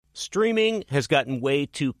Streaming has gotten way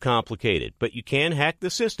too complicated, but you can hack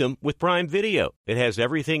the system with Prime Video. It has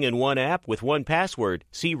everything in one app with one password.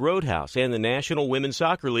 See Roadhouse and the National Women's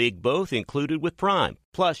Soccer League both included with Prime.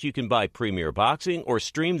 Plus, you can buy Premier Boxing or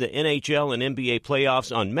stream the NHL and NBA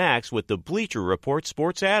playoffs on Max with the Bleacher Report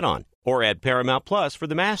Sports add-on. Or add Paramount Plus for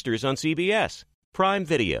the Masters on CBS. Prime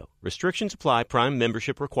Video. Restrictions apply. Prime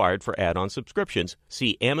membership required for add-on subscriptions.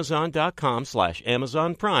 See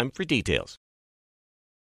Amazon.com/Amazon Prime for details.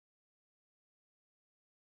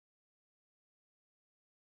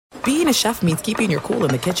 Being a chef means keeping your cool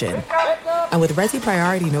in the kitchen. And with Resi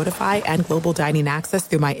Priority Notify and Global Dining Access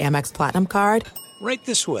through my Amex Platinum card, right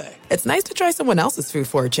this way. It's nice to try someone else's food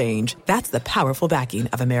for a change. That's the powerful backing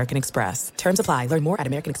of American Express. Terms apply. Learn more at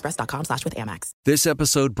americanexpress.com/withAmex. This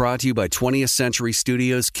episode brought to you by 20th Century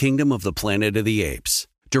Studios' Kingdom of the Planet of the Apes.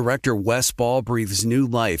 Director Wes Ball breathes new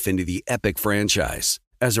life into the epic franchise.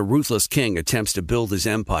 As a ruthless king attempts to build his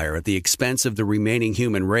empire at the expense of the remaining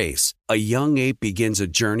human race, a young ape begins a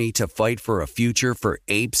journey to fight for a future for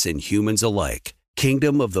apes and humans alike.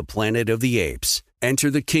 Kingdom of the Planet of the Apes.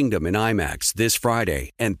 Enter the kingdom in IMAX this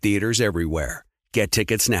Friday and theaters everywhere. Get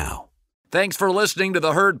tickets now. Thanks for listening to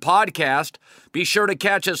the Herd Podcast. Be sure to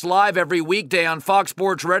catch us live every weekday on Fox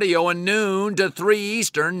Sports Radio at noon to 3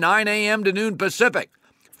 Eastern, 9 a.m. to noon Pacific.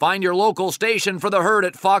 Find your local station for the Herd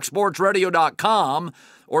at foxsportsradio.com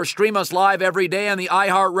or stream us live every day on the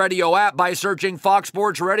iHeartRadio app by searching Fox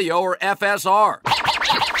Sports Radio or FSR. Now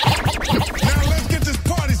let's get this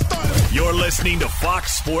party started. You're listening to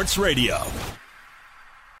Fox Sports Radio.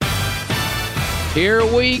 Here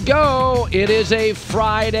we go. It is a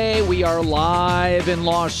Friday. We are live in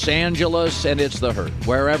Los Angeles, and it's the Herd,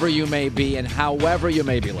 wherever you may be and however you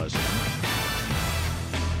may be listening.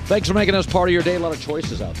 Thanks for making us part of your day. A lot of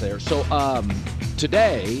choices out there. So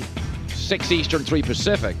today, 6 Eastern, 3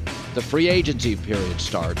 Pacific, the free agency period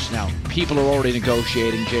starts. Now, people are already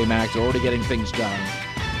negotiating, J-Mac. They're already getting things done.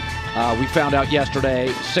 We found out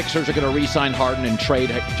yesterday, Sixers are going to re-sign Harden and trade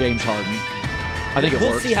James Harden. I think it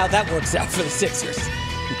works. We'll see how that works out for the Sixers.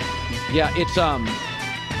 Yeah, it's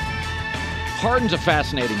Harden's a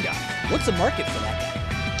fascinating guy. What's the market for that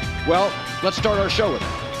guy? Well, let's start our show with it.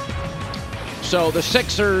 So the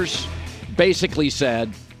Sixers basically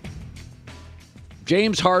said,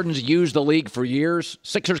 James Harden's used the league for years.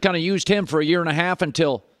 Sixers kind of used him for a year and a half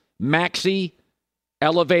until Maxey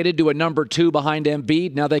elevated to a number 2 behind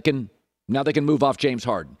Embiid. Now they can move off James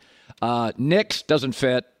Harden. Knicks doesn't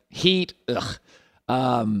fit. Heat,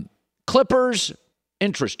 ugh. Clippers,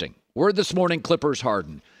 interesting. Word this morning, Clippers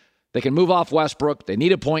Harden. They can move off Westbrook. They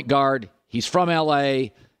need a point guard. He's from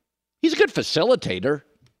L.A. He's a good facilitator.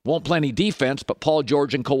 Won't play any defense, but Paul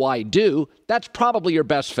George and Kawhi do. That's probably your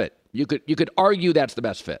best fit. You could argue that's the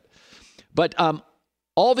best fit. But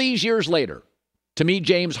all these years later, to me,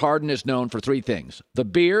 James Harden is known for 3 things. The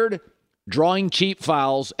beard, drawing cheap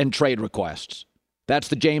fouls, and trade requests. That's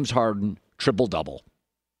the James Harden triple-double.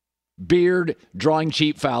 Beard, drawing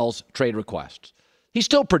cheap fouls, trade requests. He's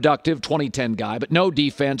still productive, 2010 guy, but no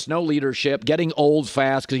defense, no leadership, getting old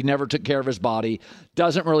fast because he never took care of his body,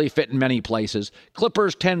 doesn't really fit in many places.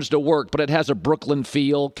 Clippers tends to work, but it has a Brooklyn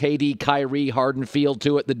feel, KD, Kyrie, Harden feel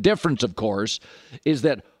to it. The difference, of course, is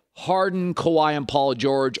that Harden, Kawhi, and Paul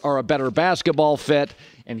George are a better basketball fit,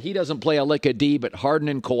 and he doesn't play a lick of D, but Harden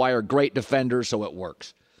and Kawhi are great defenders, so it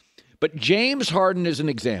works. But James Harden is an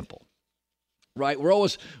example. Right, we're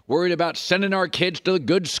always worried about sending our kids to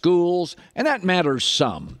good schools, and that matters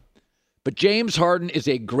some. But James Harden is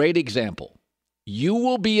a great example. You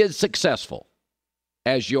will be as successful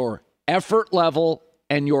as your effort level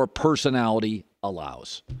and your personality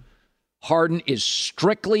allows. Harden is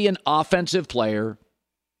strictly an offensive player,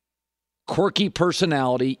 quirky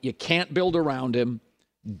personality. You can't build around him.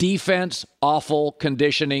 Defense, awful.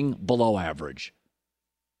 Conditioning, below average.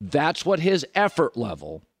 That's what his effort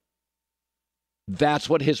level, that's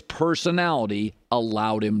what his personality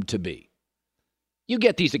allowed him to be. You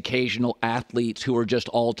get these occasional athletes who are just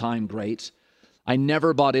all-time greats. I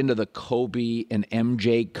never bought into the Kobe and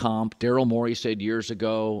MJ comp. Daryl Morey said years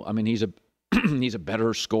ago, I mean, he's a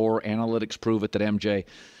better scorer. Analytics prove it than MJ.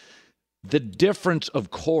 The difference, of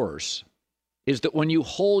course, is that when you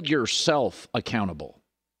hold yourself accountable,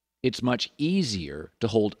 it's much easier to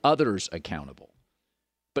hold others accountable.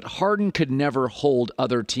 But Harden could never hold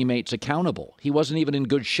other teammates accountable. He wasn't even in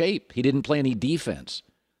good shape. He didn't play any defense.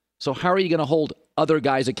 So how are you going to hold other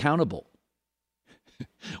guys accountable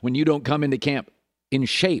when you don't come into camp in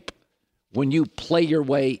shape, when you play your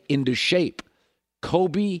way into shape?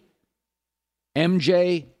 Kobe,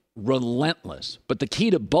 MJ, relentless. But the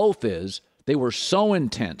key to both is they were so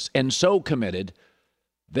intense and so committed,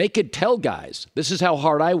 They could tell guys, this is how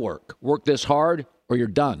hard I work. Work this hard or you're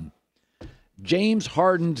done. James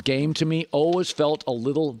Harden's game to me always felt a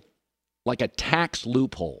little like a tax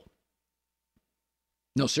loophole.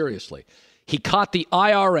 No, seriously. He caught the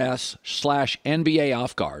IRS/NBA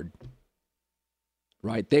off guard.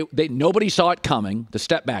 Right? Nobody saw it coming, the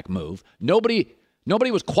step back move. Nobody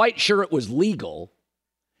was quite sure it was legal.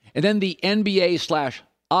 And then the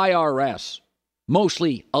NBA/IRS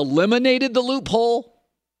mostly eliminated the loophole.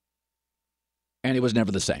 And it was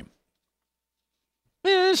never the same.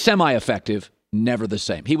 Semi-effective, never the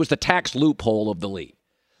same. He was the tax loophole of the league.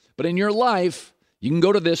 But in your life, you can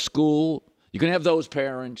go to this school, you can have those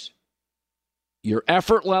parents, your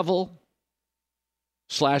effort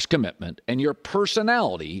level/commitment, and your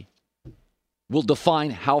personality will define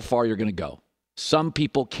how far you're going to go. Some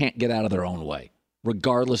people can't get out of their own way,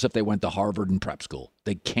 regardless if they went to Harvard and prep school.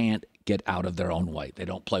 They can't get out of their own way. They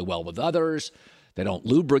don't play well with others. They don't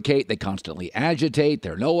lubricate. They constantly agitate.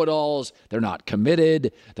 They're know-it-alls. They're not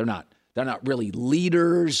committed. They're not really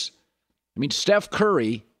leaders. I mean, Steph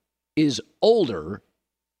Curry is older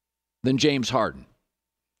than James Harden.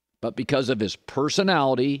 But because of his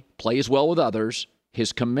personality, plays well with others,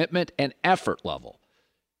 his commitment and effort level,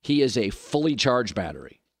 he is a fully charged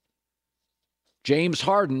battery. James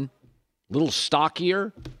Harden, a little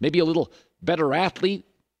stockier, maybe a little better athlete.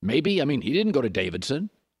 Maybe. I mean, he didn't go to Davidson.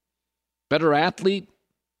 Better athlete,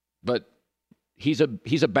 but he's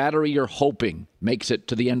a battery you're hoping makes it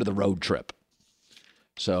to the end of the road trip.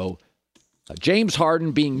 So James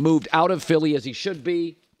Harden being moved out of Philly as he should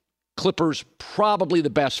be. Clippers probably the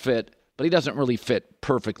best fit, but he doesn't really fit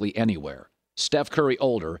perfectly anywhere. Steph Curry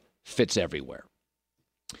older fits everywhere.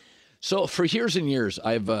 So for years and years,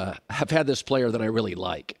 have had this player that I really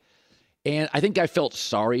like. And I think I felt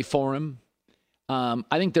sorry for him.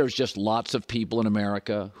 I think there's just lots of people in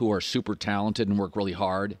America who are super talented and work really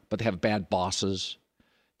hard, but they have bad bosses.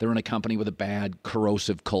 They're in a company with a bad,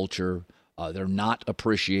 corrosive culture. They're not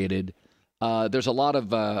appreciated. There's a lot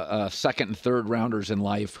of second and third rounders in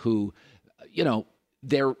life who,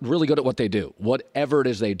 they're really good at what they do, whatever it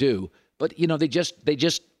is they do. But,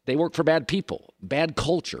 they work for bad people, bad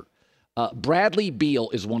culture. Bradley Beal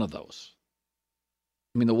is one of those.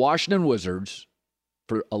 I mean, the Washington Wizards,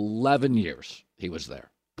 for 11 years, he was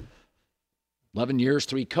there. 11 years,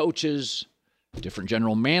 3 coaches, different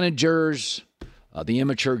general managers, the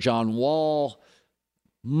immature John Wall,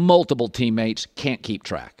 multiple teammates, can't keep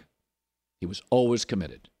track. He was always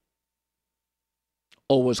committed,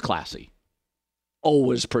 always classy,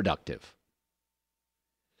 always productive.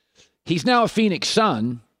 He's now a Phoenix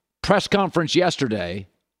Sun. Press conference yesterday,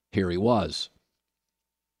 here he was.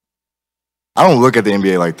 I don't look at the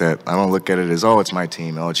NBA like that. I don't look at it as, oh, it's my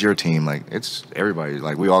team. Oh, it's your team. Like, it's everybody.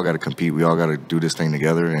 Like, we all got to compete. We all got to do this thing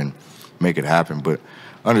together and make it happen. But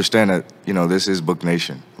understand that, this is Book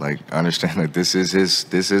Nation. Like, understand that this is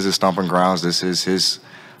his stomping grounds. This is his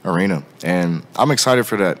arena. And I'm excited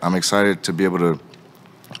for that. I'm excited to be able to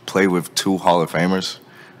play with 2 Hall of Famers.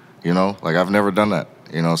 Like, I've never done that.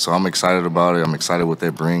 So I'm excited about it. I'm excited what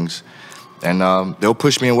that brings. And they'll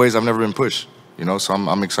push me in ways I've never been pushed. So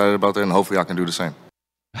I'm excited about that, and hopefully I can do the same.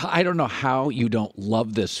 I don't know how you don't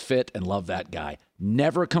love this fit and love that guy.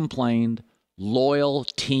 Never complained, loyal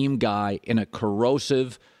team guy in a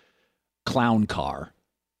corrosive clown car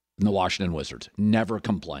in the Washington Wizards. Never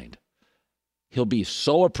complained. He'll be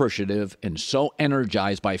so appreciative and so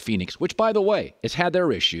energized by Phoenix, which, by the way, has had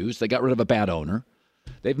their issues. They got rid of a bad owner.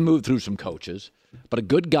 They've moved through some coaches. But a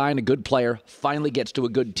good guy and a good player finally gets to a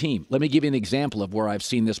good team. Let me give you an example of where I've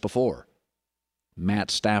seen this before.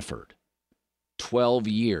 Matt Stafford, 12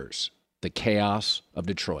 years, the chaos of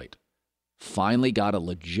Detroit. Finally got a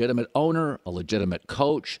legitimate owner, a legitimate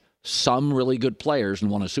coach, some really good players,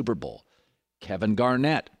 and won a Super Bowl. Kevin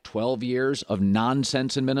Garnett, 12 years of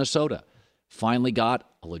nonsense in Minnesota. Finally got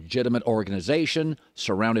a legitimate organization,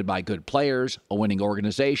 surrounded by good players, a winning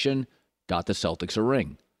organization, got the Celtics a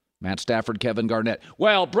ring. Matt Stafford, Kevin Garnett.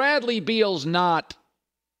 Well, Bradley Beal's not.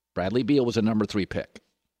 Bradley Beal was a number 3 pick.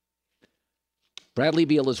 Bradley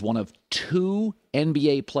Beal is one of 2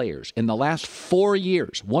 NBA players in the last 4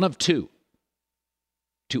 years, one of 2,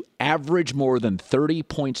 to average more than 30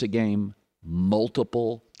 points a game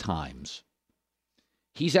multiple times.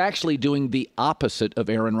 He's actually doing the opposite of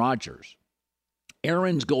Aaron Rodgers.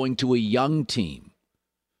 Aaron's going to a young team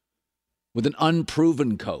with an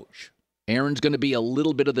unproven coach. Aaron's going to be a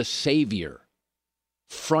little bit of the savior,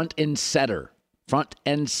 front and center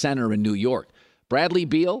in New York. Bradley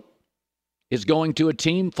Beal is going to a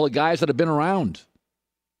team full of guys that have been around.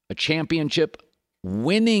 A championship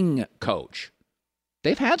winning coach.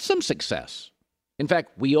 They've had some success In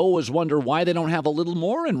fact, we always wonder why they don't have a little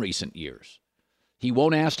more in recent years. He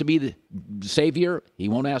won't ask to be the savior. He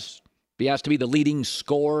won't be asked to be the leading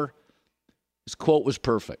scorer. His quote was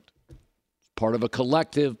perfect. Part of a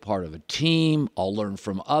collective, part of a team. I'll learn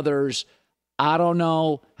from others. I don't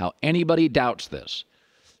know how anybody doubts this,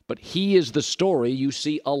 but he is the story you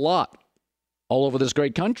see a lot all over this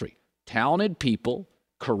great country. Talented people,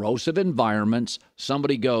 corrosive environments.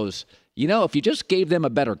 Somebody goes, if you just gave them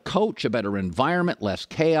a better coach, a better environment, less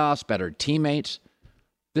chaos, better teammates.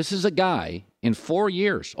 This is a guy in 4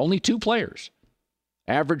 years, only 2 players,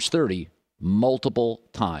 average 30 multiple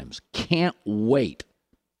times. Can't wait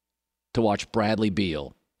to watch Bradley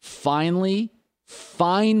Beal finally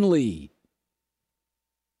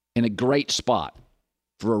in a great spot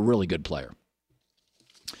for a really good player.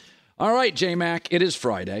 All right, J-Mac, it is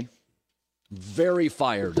Friday. Very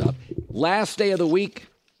fired up. Last day of the week,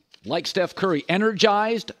 like Steph Curry,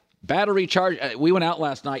 energized, battery charged. We went out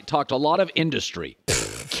last night, talked a lot of industry.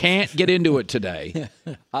 Can't get into it today.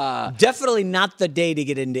 Definitely not the day to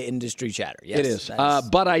get into industry chatter. Yes, it is.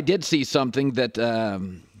 But I did see something that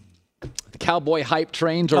the Cowboy hype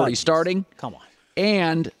train's already starting. Come on.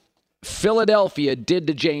 And Philadelphia did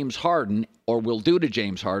to James Harden, or will do to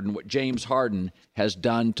James Harden, what James Harden has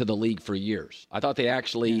done to the league for years. I thought they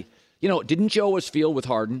actually, didn't you always feel with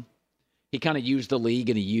Harden? He kind of used the league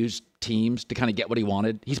and he used teams to kind of get what he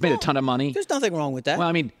wanted. He's made a ton of money. There's nothing wrong with that. Well,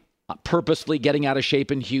 I mean, purposely getting out of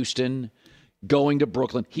shape in Houston, going to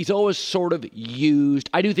Brooklyn. He's always sort of used.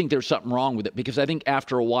 I do think there's something wrong with it because I think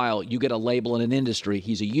after a while you get a label in an industry,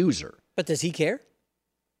 he's a user. But does he care?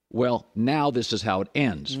 Well, now this is how it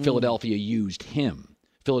ends. Philadelphia used him.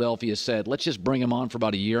 Philadelphia said, let's just bring him on for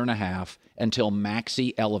about a year and a half until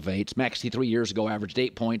Maxey elevates. Maxey 3 years ago averaged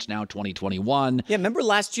 8 points, now 2021. Yeah, remember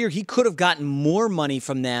last year he could have gotten more money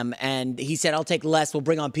from them, and he said, I'll take less, we'll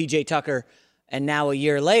bring on P.J. Tucker. And now a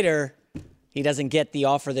year later, he doesn't get the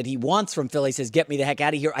offer that he wants from Philly. He says, get me the heck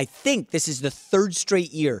out of here. I think this is the 3rd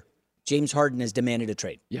straight year James Harden has demanded a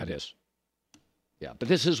trade. Yeah, it is. Yeah, but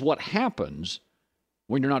this is what happens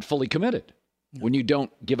when you're not fully committed, when you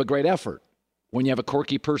don't give a great effort, when you have a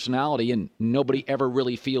quirky personality and nobody ever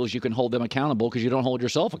really feels you can hold them accountable because you don't hold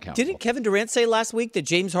yourself accountable. Didn't Kevin Durant say last week that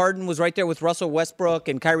James Harden was right there with Russell Westbrook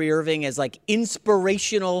and Kyrie Irving as like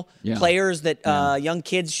inspirational players that young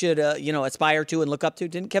kids should aspire to and look up to?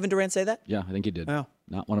 Didn't Kevin Durant say that? Yeah, I think he did. Oh.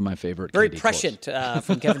 Not one of my favorite. Very KD prescient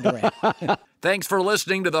from Kevin Durant. Thanks for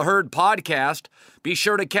listening to the Herd Podcast. Be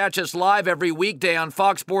sure to catch us live every weekday on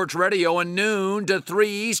Fox Sports Radio at noon to 3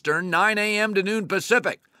 Eastern, 9 a.m. to noon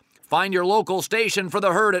Pacific. Find your local station for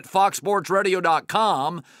the Herd at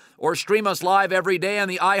foxsportsradio.com or stream us live every day on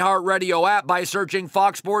the iHeartRadio app by searching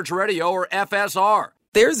Fox Sports Radio or FSR.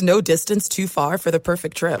 There's no distance too far for the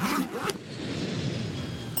perfect trip.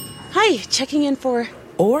 Hi, checking in for...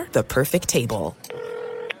 Or the perfect table.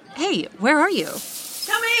 Hey, where are you?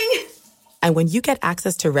 Coming! And when you get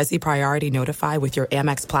access to Resi Priority Notify with your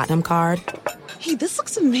Amex Platinum card... Hey, this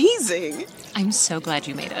looks amazing. I'm so glad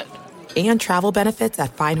you made it. And travel benefits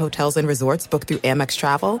at fine hotels and resorts booked through Amex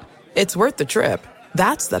Travel, it's worth the trip.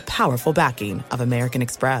 That's the powerful backing of American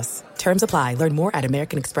Express. Terms apply. Learn more at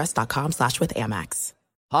americanexpress.com/withAmex.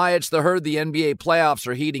 Hi, it's the Herd. The NBA playoffs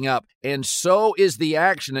are heating up, and so is the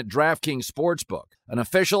action at DraftKings Sportsbook, an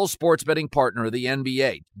official sports betting partner of the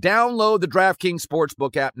NBA. Download the DraftKings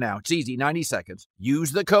Sportsbook app now. It's easy, 90 seconds.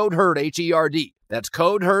 Use the code HERD, H-E-R-D. That's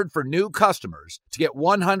code HERD for new customers to get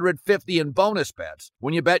 $150 in bonus bets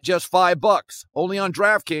when you bet just $5. Only on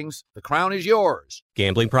DraftKings. The crown is yours.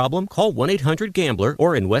 Gambling problem? Call 1-800-GAMBLER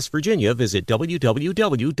or in West Virginia, visit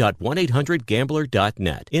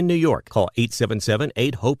www.1800gambler.net. In New York, call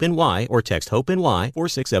 877-8-HOPE-NY or text HOPE-NY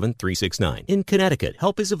 467-369. In Connecticut,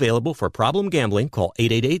 help is available for problem gambling. Call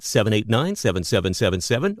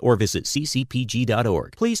 888-789-7777 or visit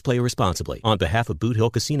ccpg.org. Please play responsibly. On behalf of Boot Hill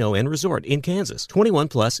Casino and Resort in Kansas, 21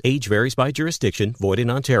 plus, age varies by jurisdiction, void in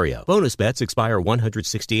Ontario. Bonus bets expire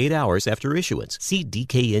 168 hours after issuance. See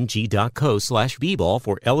dkng.co/bball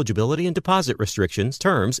for eligibility and deposit restrictions,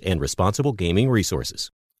 terms, and responsible gaming resources.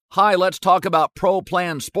 Hi, let's talk about Pro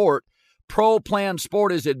Plan Sport. Pro Plan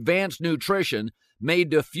Sport is advanced nutrition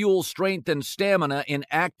made to fuel strength and stamina in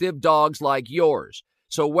active dogs like yours.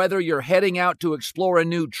 So whether you're heading out to explore a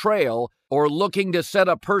new trail or looking to set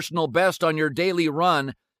a personal best on your daily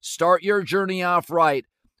run, start your journey off right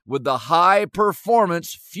with the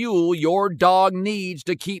high-performance fuel your dog needs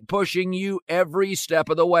to keep pushing you every step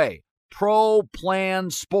of the way. Pro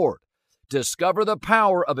Plan Sport. Discover the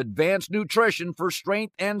power of advanced nutrition for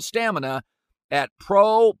strength and stamina at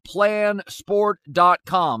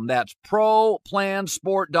ProPlansport.com. That's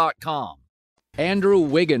ProPlansport.com. Andrew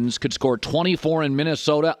Wiggins could score 24 in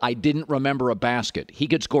Minnesota. I didn't remember a basket. He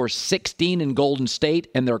could score 16 in Golden State,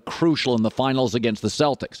 and they're crucial in the finals against the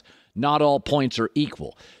Celtics. Not all points are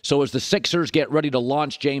equal. So as the Sixers get ready to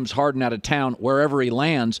launch James Harden out of town, wherever he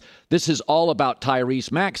lands, this is all about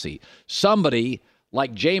Tyrese Maxey. Somebody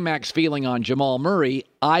like J-Mac's feeling on Jamal Murray,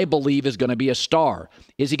 I believe is going to be a star.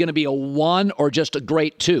 Is he going to be a 1 or just a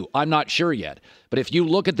great 2? I'm not sure yet. But if you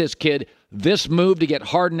look at this kid, this move to get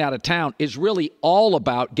Harden out of town is really all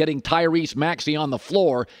about getting Tyrese Maxey on the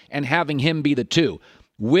floor and having him be the 2.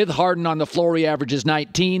 With Harden on the floor, he averages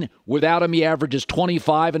 19. Without him, he averages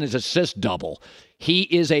 25 and his assist double. He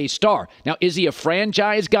is a star. Now, is he a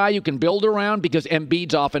franchise guy you can build around because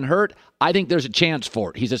Embiid's often hurt? I think there's a chance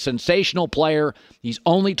for it. He's a sensational player. He's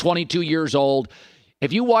only 22 years old.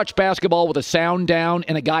 If you watch basketball with a sound down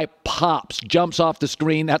and a guy pops, jumps off the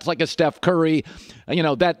screen, that's like a Steph Curry.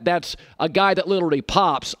 That's a guy that literally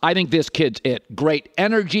pops. I think this kid's it. Great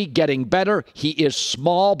energy, getting better. He is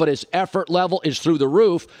small, but his effort level is through the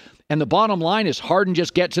roof. And the bottom line is Harden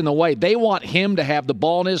just gets in the way. They want him to have the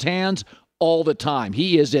ball in his hands all the time.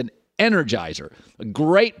 He is an energizer, a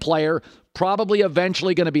great player. Probably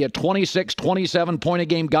eventually going to be a 26,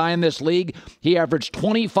 27-point-a-game guy in this league. He averaged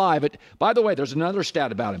 25. By the way, there's another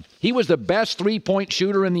stat about him. He was the best three-point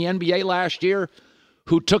shooter in the NBA last year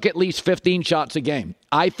who took at least 15 shots a game.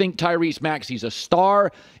 I think Tyrese Maxey's a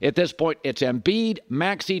star. At this point, it's Embiid,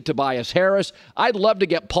 Maxey, Tobias Harris. I'd love to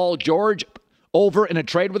get Paul George over in a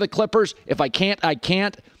trade with the Clippers. If I can't, I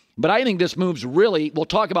can't. But I think this move's really, we'll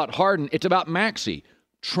talk about Harden, it's about Maxey.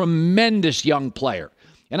 Tremendous young player.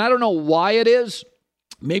 And I don't know why it is.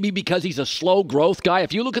 Maybe because he's a slow growth guy.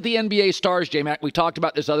 If you look at the NBA stars, J-Mac, we talked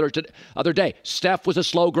about this other day. Steph was a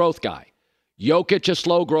slow growth guy. Jokic, a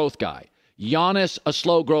slow growth guy. Giannis, a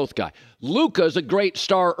slow growth guy. Luka's a great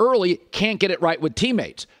star early, can't get it right with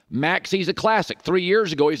teammates. Maxey's a classic. 3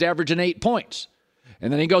 years ago, he's averaging 8 points.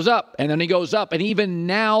 And then he goes up, and then he goes up. And even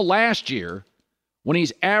now, last year, when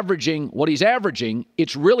he's averaging what he's averaging,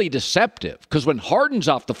 it's really deceptive. Because when Harden's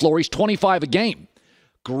off the floor, he's 25 a game.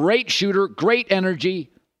 Great shooter, great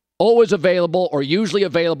energy, always available or usually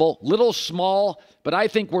available, little small, but I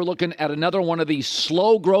think we're looking at another one of these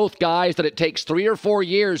slow growth guys that it takes 3 or 4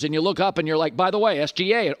 years, and you look up and you're like, by the way,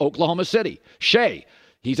 SGA at Oklahoma City. Shea,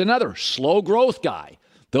 he's another slow growth guy.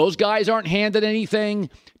 Those guys aren't handed anything.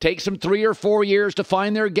 Takes them 3 or 4 years to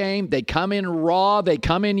find their game. They come in raw. They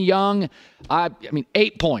come in young.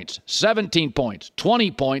 8 points, 17 points,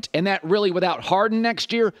 20 points, and that really without Harden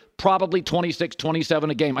next year, probably 26, 27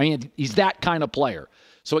 a game. I mean, he's that kind of player.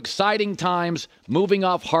 So exciting times. Moving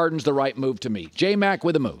off Harden's the right move to me. J-Mac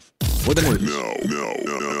with a move. With a news.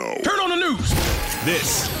 No. Turn on the news.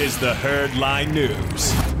 This is the Herd Line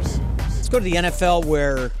News. Let's go to the NFL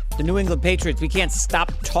where the New England Patriots, we can't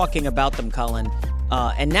stop talking about them, Colin.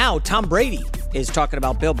 And now Tom Brady is talking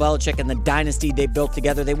about Bill Belichick and the dynasty they built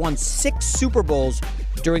together. They won 6 Super Bowls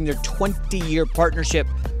during their 20-year partnership.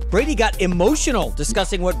 Brady got emotional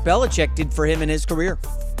discussing what Belichick did for him in his career.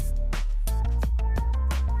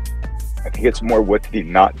 I think it's more what did he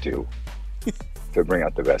not do to bring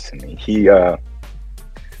out the best in me. He,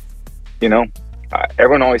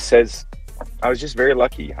 everyone always says I was just very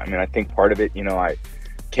lucky. I mean, I think part of it, I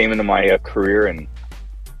came into my career and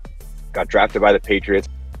got drafted by the Patriots.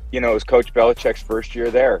 It was Coach Belichick's first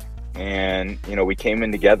year there. And, we came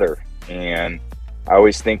in together. And I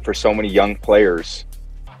always think for so many young players,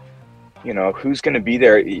 who's going to be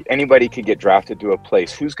there? Anybody could get drafted to a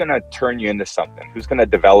place. Who's going to turn you into something? Who's going to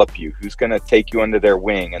develop you? Who's going to take you under their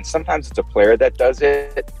wing? And sometimes it's a player that does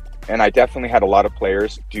it. And I definitely had a lot of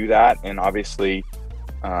players do that. And obviously,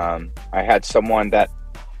 I had someone that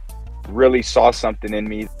really saw something in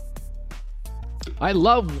me. I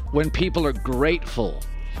love when people are grateful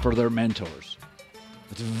for their mentors.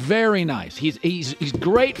 It's very nice. He's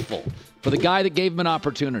grateful for the guy that gave him an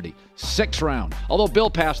opportunity. 6th round. Although Bill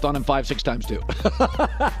passed on him 5-6 times too.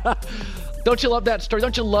 Don't you love that story?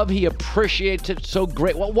 Don't you love he appreciates it so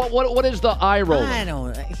great? What is the eye roll? I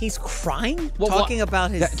don't know. He's crying, talking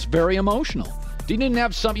about his... That's very emotional. You didn't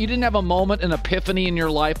have a moment, an epiphany in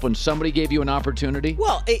your life when somebody gave you an opportunity?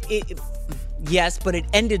 Well, yes, but it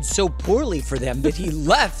ended so poorly for them that he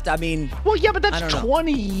left. I mean... Well, yeah, but that's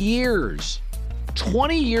 20 years.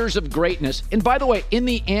 20 years of greatness. And by the way, in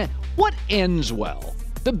the end, what ends well?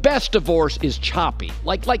 The best divorce is choppy.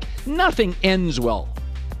 Like nothing ends well.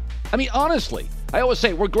 I mean, honestly, I always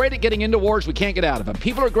say we're great at getting into wars, we can't get out of them.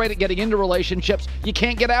 People are great at getting into relationships, you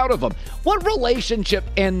can't get out of them. What relationship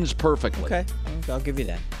ends perfectly? Okay, I'll give you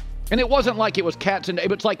that. And it wasn't like it was cats and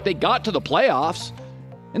it's like they got to the playoffs.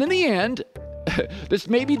 And in the end,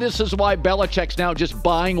 maybe this is why Belichick's now just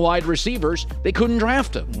buying wide receivers. They couldn't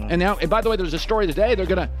draft him. And by the way, there's a story today. They're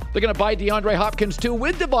gonna buy DeAndre Hopkins too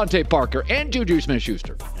with Devontae Parker and Juju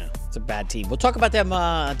Smith-Schuster. Yeah, it's a bad team. We'll talk about them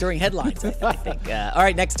during headlines, I think. All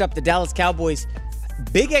right, next up, the Dallas Cowboys.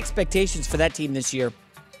 Big expectations for that team this year.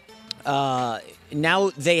 Now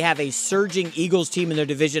they have a surging Eagles team in their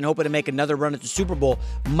division, hoping to make another run at the Super Bowl.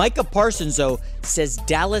 Micah Parsons, though, says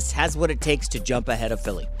Dallas has what it takes to jump ahead of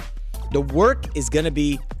Philly. The work is going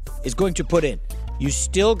to put in. You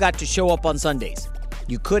still got to show up on Sundays.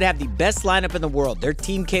 You could have the best lineup in the world. Their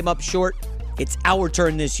team came up short. It's our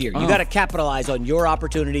turn this year. You got to capitalize on your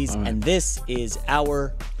opportunities, and this is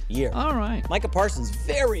our year. All right. Micah Parsons,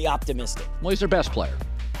 very optimistic. Well, he's their best player.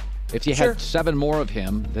 If you had 7 more of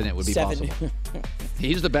him, then it would be possible.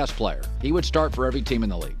 He's the best player. He would start for every team in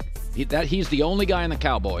the league. He's the only guy in the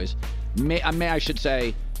Cowboys. I should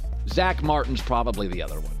say, Zach Martin's probably the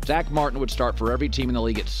other one. Zach Martin would start for every team in the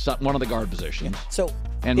league at one of the guard positions. Yeah.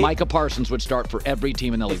 And Micah Parsons would start for every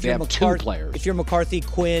team in the league. They have 2 players. If you're McCarthy,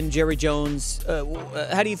 Quinn, Jerry Jones,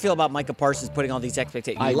 how do you feel about Micah Parsons putting all these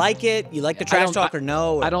expectations? You like it? You like the trash talk or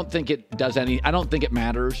no? I don't think it does any. I don't think it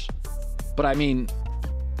matters. But I mean,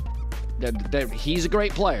 he's a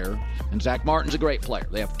great player, and Zach Martin's a great player.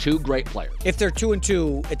 They have 2 great players. If they're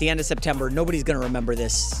 2-2 at the end of September, nobody's going to remember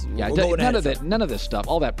this. Yeah, none of this stuff,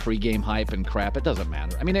 all that pregame hype and crap, it doesn't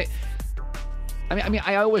matter.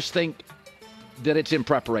 I always think that it's in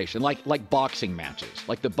preparation, like boxing matches,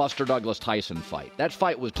 like the Buster Douglas-Tyson fight. That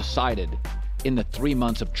fight was decided in the 3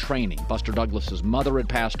 months of training. Buster Douglas's mother had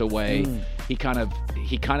passed away. He kind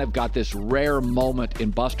of got this rare moment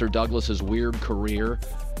in Buster Douglas's weird career.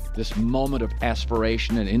 This moment of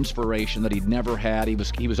aspiration and inspiration that he'd never had.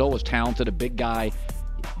 He was always talented, a big guy.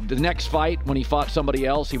 The next fight, when he fought somebody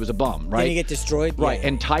else, he was a bum, right? Did he get destroyed? Right, Yeah.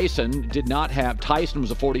 and Tyson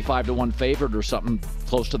was a 45-1 favorite or something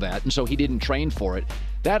close to that, and so he didn't train for it.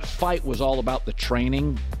 That fight was all about the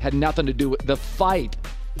training, had nothing to do with the fight.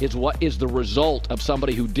 Is what is the result of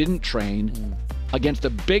somebody who didn't train against a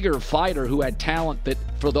bigger fighter who had talent that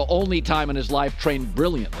for the only time in his life trained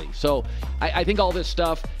brilliantly. So I think all this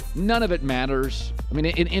stuff, none of it matters. I mean,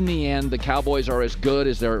 in the end, the Cowboys are as good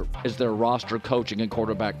as their roster coaching and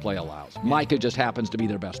quarterback play allows. Micah just happens to be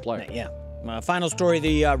their best player. Yeah. Final story,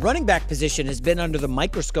 the running back position has been under the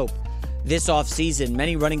microscope this offseason.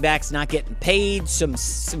 Many running backs not getting paid. Some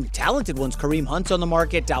talented ones. Kareem Hunt's on the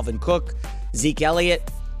market. Dalvin Cook, Zeke Elliott.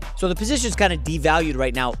 So the position's kind of devalued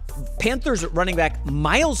right now. Panthers running back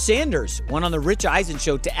Miles Sanders went on the Rich Eisen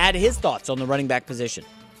show to add his thoughts on the running back position.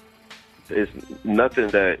 It's nothing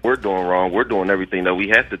that we're doing wrong. We're doing everything that we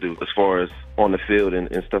have to do as far as on the field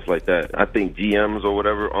and stuff like that. I think GMs or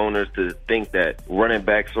whatever, owners, to think that running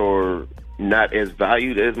backs are not as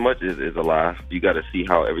valued as much is a lie. You got to see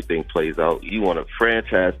how everything plays out. You want to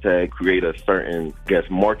franchise tag, create a certain,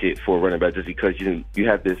 market for running back just because you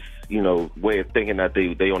have this, way of thinking that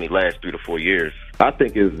they only last 3 to 4 years. I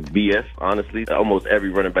think it's BS, honestly. Almost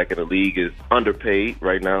every running back in the league is underpaid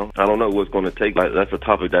right now. I don't know what's going to take. That's a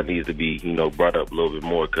topic that needs to be, brought up a little bit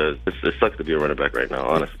more because it sucks to be a running back right now,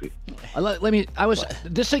 honestly.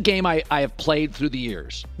 This is a game I have played through the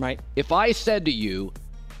years. Right. If I said to you,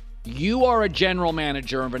 you are a general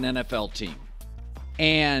manager of an NFL team,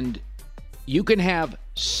 and you can have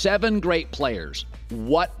 7 great players,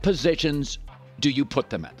 what positions do you put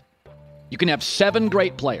them at? You can have 7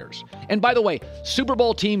 great players. And by the way, Super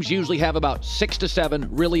Bowl teams usually have about 6 to 7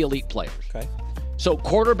 really elite players. Okay. So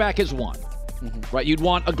quarterback is one, right? You'd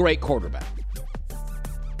want a great quarterback.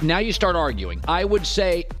 Now you start arguing. I would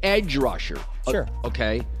say edge rusher. Sure.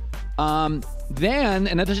 Okay. Then,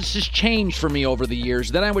 and this has changed for me over the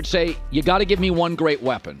years, then I would say you got to give me one great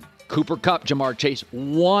weapon. Cooper Kupp, Jamar Chase,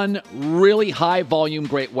 one really high-volume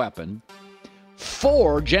great weapon.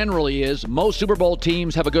 4 generally is most Super Bowl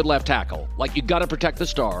teams have a good left tackle. Like, you got to protect the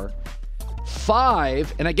star.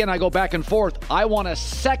 5, and again, I go back and forth, I want a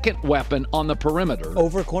second weapon on the perimeter.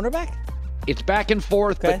 Over cornerback? It's back and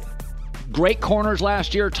forth, okay. But great corners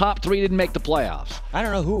last year. Top 3 didn't make the playoffs. I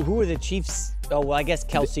don't know. Who were the Chiefs? Oh, well, I guess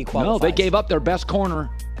Kelsey qualifies. No, they gave up their best corner.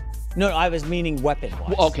 No, I was meaning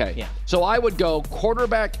weapon-wise. Okay. Yeah. So I would go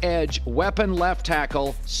quarterback, edge, weapon, left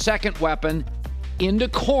tackle, second weapon, into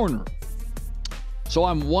corner. So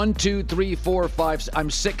I'm 1, 2, 3, 4, 5. I'm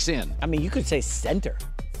 6 in. I mean, you could say center.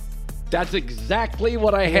 That's exactly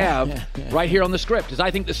what I have right here on the script, because I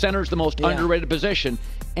think the center is the most underrated position.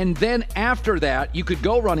 And then after that, you could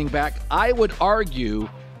go running back. I would argue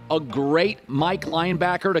a great Mike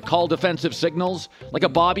linebacker to call defensive signals, like a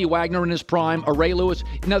Bobby Wagner in his prime, a Ray Lewis.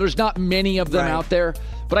 Now, there's not many of them out there,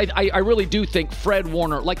 but I really do think Fred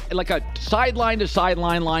Warner, like a sideline to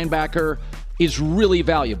sideline linebacker, is really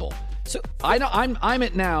valuable. So I know I'm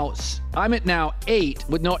at now 8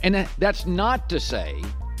 with no, and that's not to say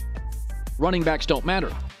running backs don't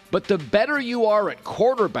matter. But the better you are at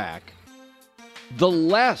quarterback, the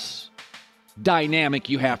less dynamic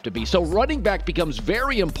you have to be. So running back becomes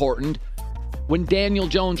very important when Daniel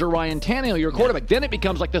Jones or Ryan Tannehill, your quarterback. Then it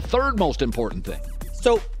becomes like the third most important thing.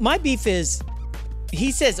 So my beef is,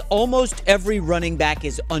 he says almost every running back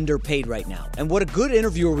is underpaid right now. And what a good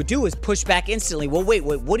interviewer would do is push back instantly. Well, wait,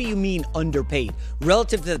 what do you mean underpaid?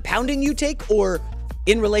 Relative to the pounding you take or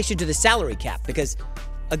in relation to the salary cap? Because,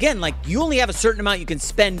 again, like, you only have a certain amount you can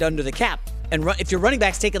spend under the cap. And if your running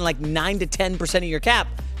back's taking like 9 to 10% of your cap,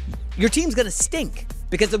 your team's going to stink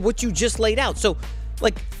because of what you just laid out. So,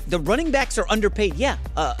 like, the running backs are underpaid. Yeah,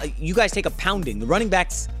 you guys take a pounding. The running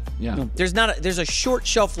backs, there's a short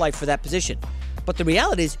shelf life for that position. But the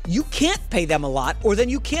reality is you can't pay them a lot, or then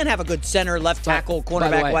you can't have a good center, left tackle,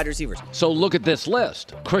 cornerback, wide receivers. So look at this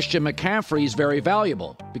list. Christian McCaffrey is very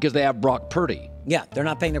valuable because they have Brock Purdy. Yeah, they're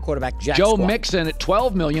not paying their quarterback jack Joe squat. Mixon at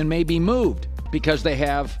 $12 million may be moved because they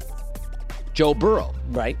have Joe Burrow.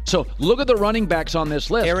 Right. So look at the running backs on this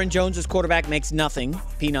list. Aaron Jones' quarterback makes nothing.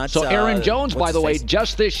 Peanuts. So Aaron Jones, by the way,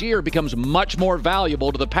 just this year becomes much more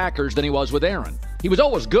valuable to the Packers than he was with Aaron. He was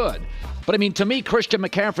always good. But, I mean, to me, Christian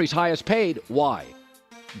McCaffrey's highest paid. Why?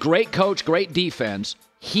 Great coach, great defense.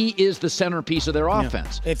 He is the centerpiece of their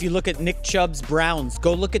offense. If you look at Nick Chubb's Browns,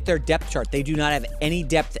 go look at their depth chart. They do not have any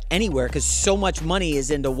depth anywhere because so much money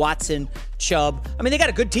is into Watson, Chubb. I mean, they got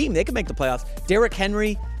a good team. They can make the playoffs. Derrick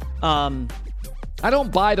Henry. I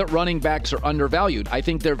don't buy that running backs are undervalued. I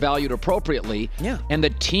think they're valued appropriately. Yeah. And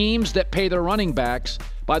the teams that pay their running backs,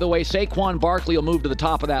 by the way, Saquon Barkley will move to the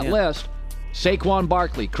top of that list. Saquon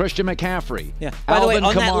Barkley, Christian McCaffrey. Yeah. By the way, on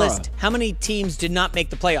Kamara. that list, how many teams did not make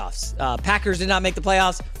the playoffs? Packers did not make the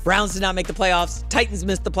playoffs. Browns did not make the playoffs. Titans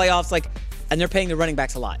missed the playoffs. And they're paying the running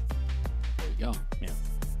backs a lot. There you go. Yeah.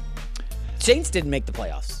 Saints didn't make the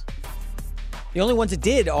playoffs. The only ones that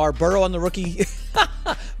did are Burrow on the rookie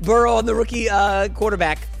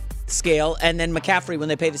quarterback scale, and then McCaffrey when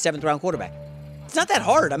they pay the 7th-round quarterback. It's not that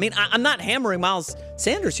hard. I mean, I'm not hammering Miles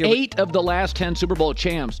Sanders here. 8 of the last 10 Super Bowl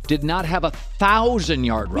champs did not have a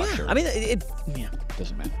 1,000-yard rusher. I mean, it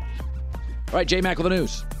doesn't matter. All right, J-Mac with the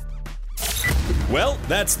news. Well,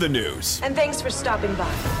 that's the news. And thanks for stopping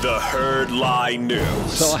by. The Herd Lie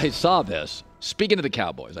News. So I saw this. Speaking of the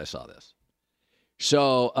Cowboys, I saw this.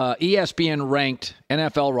 So ESPN ranked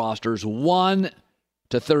NFL rosters 1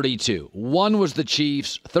 to 32. 1 was the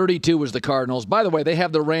Chiefs, 32 was the Cardinals. By the way, they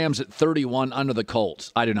have the Rams at 31 under the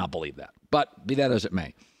Colts. I do not believe that, but be that as it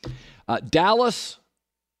may. Dallas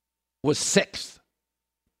was 6th,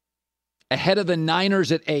 ahead of the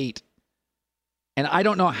Niners at 8. And I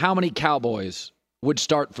don't know how many Cowboys would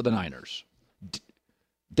start for the Niners.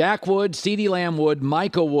 Dak would, CeeDee Lamb would,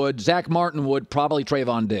 Micah would, Zach Martin would, probably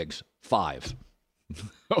Trayvon Diggs. 5.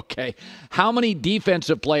 Okay. How many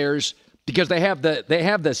defensive players? Because they have the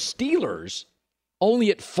Steelers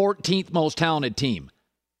only at 14th most talented team.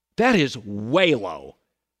 That is way low.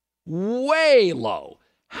 Way low.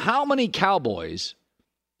 How many Cowboys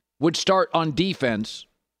would start on defense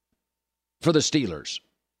for the Steelers?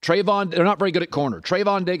 They're not very good at corner.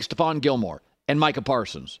 Trayvon Diggs, Stephon Gilmore, and Micah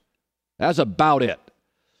Parsons. That's about it.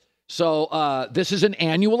 So this is an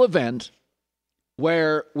annual event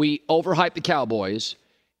where we overhype the Cowboys,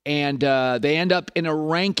 and they end up in a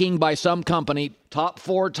ranking by some company, top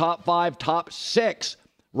 4, top 5, top 6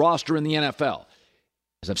 roster in the NFL.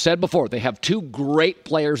 As I've said before, they have 2 great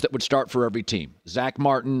players that would start for every team. Zach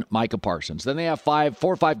Martin, Micah Parsons. Then they have 4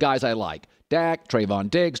 or 5 guys I like. Dak, Trayvon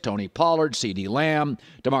Diggs, Tony Pollard, CeeDee Lamb,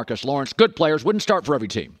 DeMarcus Lawrence. Good players, wouldn't start for every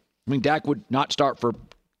team. I mean, Dak would not start for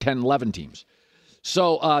 10, 11 teams.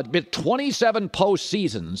 So, 27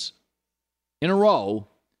 postseasons in a row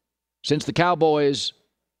since the Cowboys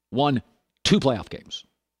won 2 playoff games.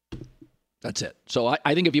 That's it. So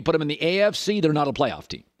I think if you put them in the AFC, they're not a playoff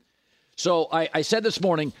team. So I said this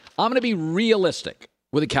morning, I'm going to be realistic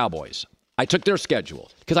with the Cowboys. I took their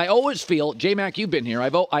schedule because I always feel, J-Mac, you've been here,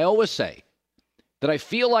 I always say that I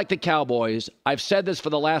feel like the Cowboys, I've said this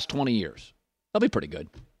for the last 20 years, they'll be pretty good.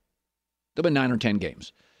 They'll be 9 or 10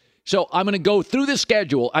 games. So I'm going to go through the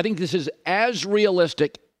schedule. I think this is as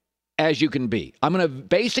realistic as you can be. I'm going to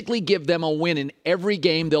basically give them a win in every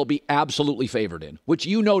game they'll be absolutely favored in, which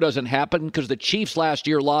you know doesn't happen because the Chiefs last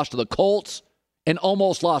year lost to the Colts and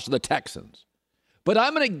almost lost to the Texans. But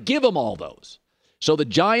I'm going to give them all those. So the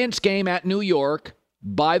Giants game at New York,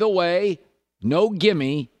 by the way, no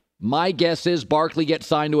gimme. My guess is Barkley gets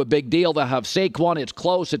signed to a big deal. They'll have Saquon. It's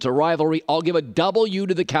close. It's a rivalry. I'll give a W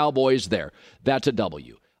to the Cowboys there. That's a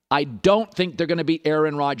W. I don't think they're going to beat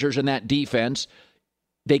Aaron Rodgers in that defense.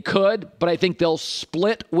 They could, but I think they'll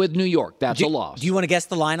split with New York. That's a loss. Do you want to guess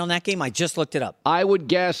the line on that game? I just looked it up. I would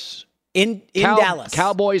guess in Dallas.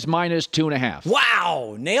 Cowboys minus 2.5.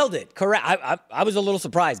 Wow, nailed it. Correct. I was a little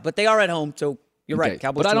surprised, but they are at home, so you're right.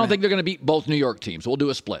 Cowboys. But I don't think they're going to beat both New York teams. We'll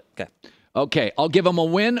do a split. Okay, I'll give them a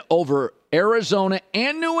win over Arizona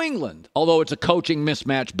and New England. Although it's a coaching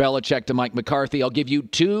mismatch, Belichick to Mike McCarthy, I'll give you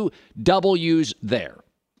 2 W's there.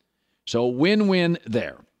 So win-win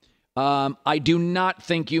there. I do not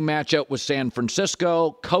think you match up with San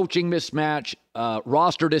Francisco. Coaching mismatch,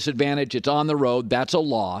 roster disadvantage. It's on the road. That's a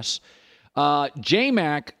loss.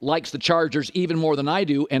 J-Mac likes the Chargers even more than I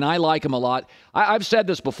do, and I like them a lot. I've said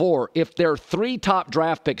this before. If their 3 top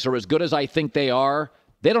draft picks are as good as I think they are,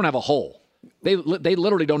 they don't have a hole. They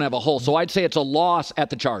literally don't have a hole. So I'd say it's a loss at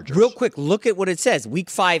the Chargers. Real quick, look at what it says. Week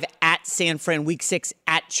 5 at San Fran, Week 6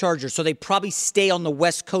 at Chargers. So they probably stay on the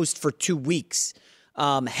West Coast for 2 weeks.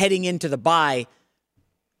 Heading into the bye,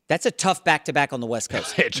 that's a tough back-to-back on the West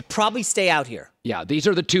Coast. Probably stay out here. Yeah, these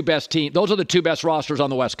are the 2 best teams. Those are the 2 best rosters on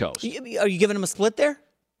the West Coast. Are you giving them a split there?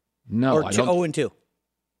 No, or 0-2?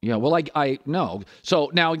 Yeah, well, I no. So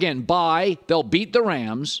now again, bye. They'll beat the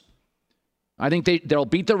Rams. I think they'll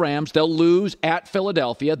beat the Rams. They'll lose at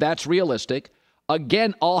Philadelphia. That's realistic.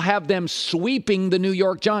 Again, I'll have them sweeping the New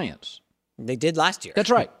York Giants. They did last year. That's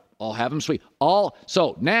right. I'll have them sweep.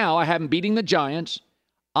 So now I have them beating the Giants.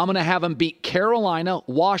 I'm going to have them beat Carolina,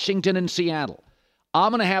 Washington, and Seattle.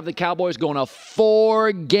 I'm going to have the Cowboys go on a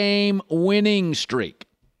 4-game winning streak.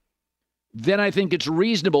 Then I think it's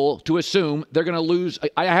reasonable to assume they're going to lose.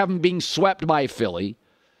 I have them being swept by Philly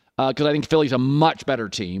because I think Philly's a much better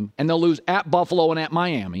team. And they'll lose at Buffalo and at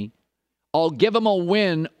Miami. I'll give them a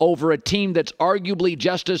win over a team that's arguably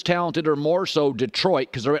just as talented or more so, Detroit,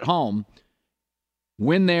 because they're at home.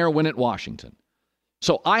 Win there, win at Washington.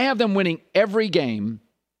 So I have them winning every game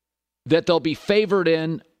that they'll be favored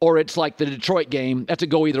in, or it's like the Detroit game. That's a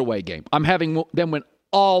go-either-way game. I'm having them win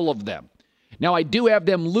all of them. Now, I do have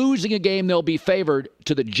them losing a game they'll be favored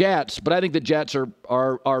to the Jets, but I think the Jets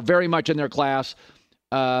are very much in their class.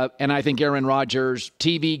 And I think Aaron Rodgers,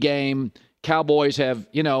 TV game, Cowboys have,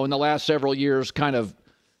 in the last several years kind of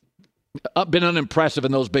been unimpressive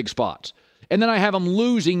in those big spots. And then I have them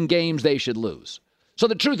losing games they should lose. So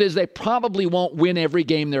the truth is they probably won't win every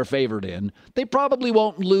game they're favored in. They probably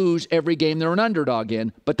won't lose every game they're an underdog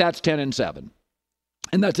in, but that's 10-7.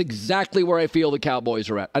 And that's exactly where I feel the Cowboys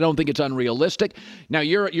are at. I don't think it's unrealistic. Now,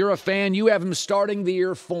 you're a fan. You have them starting the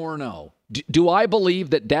year 4-0. Do I believe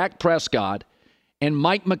that Dak Prescott and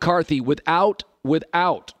Mike McCarthy, without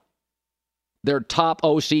their top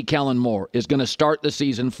OC, Kellen Moore, is going to start the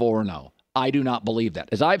season 4-0? I do not believe that.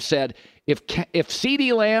 As I've said, if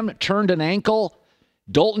CeeDee Lamb turned an ankle,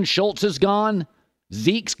 Dalton Schultz is gone,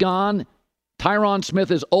 Zeke's gone, Tyron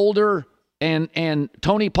Smith is older, and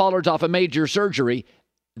Tony Pollard's off a major surgery,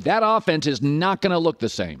 that offense is not going to look the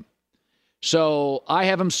same. So I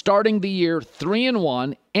have them starting the year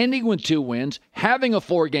 3-1, ending with 2 wins, having a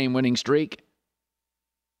 4-game winning streak,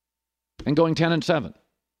 and going 10-7.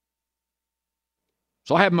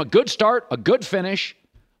 So I have them a good start, a good finish,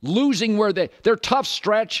 losing where their tough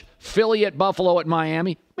stretch, Philly at Buffalo at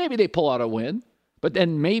Miami. Maybe they pull out a win, but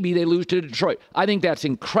then maybe they lose to Detroit. I think that's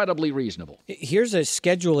incredibly reasonable. Here's a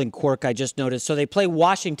scheduling quirk I just noticed. So they play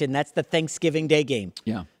Washington. That's the Thanksgiving Day game.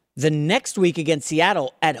 Yeah. The next week against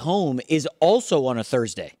Seattle at home is also on a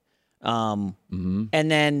Thursday. And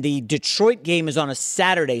then the Detroit game is on a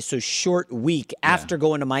Saturday, so short week. After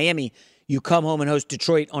going to Miami, you come home and host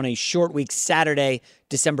Detroit on a short week, Saturday,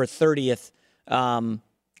 December 30th.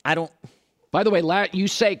 By the way, you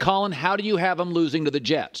say, Colin, how do you have them losing to the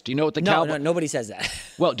Jets? Do you know what the Cowboys... No, nobody says that.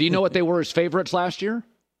 Well, do you know what they were as favorites last year?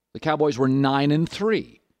 The Cowboys were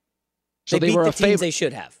 9-3. So they beat were the a favorite. teams they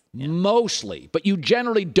should have. Mostly. But you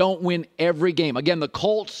generally don't win every game. Again, the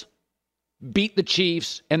Colts beat the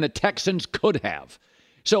Chiefs, and the Texans could have.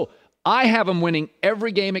 So I have them winning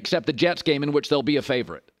every game except the Jets game in which they'll be a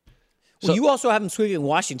favorite. Well, you also have them sweeping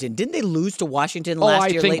Washington. Didn't they lose to Washington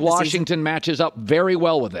last year? I think Washington matches up very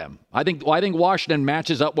well with them. I think Washington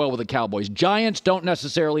matches up well with the Cowboys. Giants don't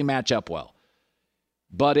necessarily match up well.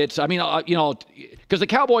 But because the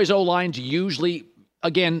Cowboys O-line's usually,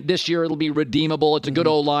 again, this year it'll be redeemable. It's a good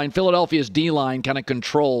O-line. Philadelphia's D-line kind of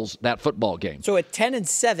controls that football game. So at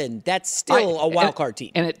 10-7, that's still a wild card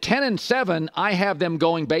team. And at 10-7, I have them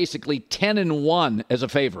going basically 10-1 as a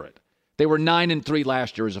favorite. They were 9-3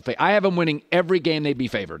 last year as a favorite. I have them winning every game they'd be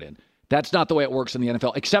favored in. That's not the way it works in the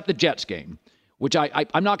NFL, except the Jets game, which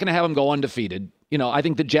I'm not going to have them go undefeated. I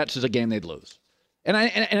think the Jets is a game they'd lose.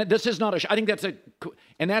 And this is not I think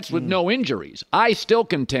that's with no injuries. I still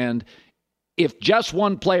contend if just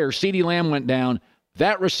one player, CeeDee Lamb, went down,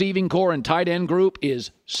 that receiving core and tight end group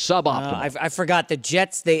is suboptimal. I forgot the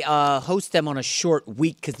Jets. They host them on a short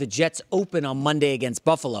week because the Jets open on Monday against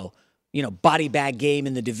Buffalo. Body bag game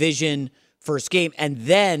in the division, first game, and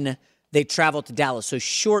then they travel to Dallas. So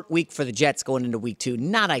short week for the Jets going into week 2.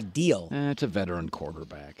 Not ideal. It's a veteran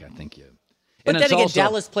quarterback. I think But then again,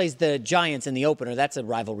 Dallas plays the Giants in the opener. That's a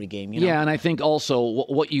rivalry game. Yeah, and I think also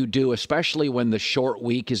what you do, especially when the short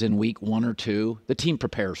week is in week 1 or 2, the team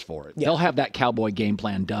prepares for it. Yeah. They'll have that Cowboy game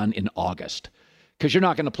plan done in August because you're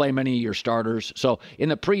not going to play many of your starters. So in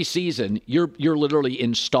the preseason, you're literally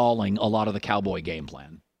installing a lot of the Cowboy game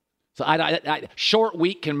plan. So short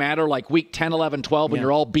week can matter, like week 10, 11, 12 when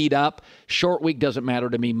you're all beat up. Short week doesn't matter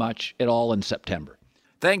to me much at all in September.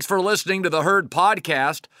 Thanks for listening to the Herd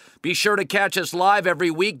Podcast. Be sure to catch us live every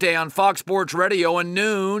weekday on Fox Sports Radio at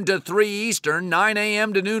noon to 3 Eastern, 9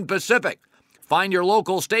 a.m. to noon Pacific. Find your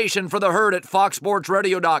local station for the Herd at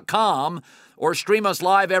foxsportsradio.com or stream us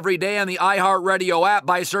live every day on the iHeartRadio app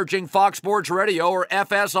by searching Fox Sports Radio or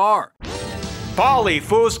FSR. Paulie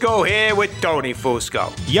Fusco here with Tony Fusco.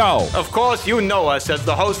 Yo. Of course, you know us as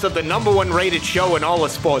the host of the #1 rated show in all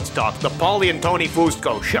of sports talk, the Paulie and Tony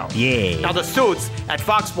Fusco Show. Yeah. Now, the suits at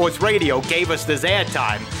Fox Sports Radio gave us this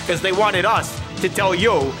airtime because they wanted us to tell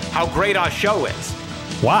you how great our show is.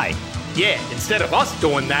 Why? Yeah, instead of us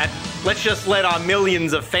doing that, let's just let our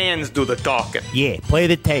millions of fans do the talking. Yeah, play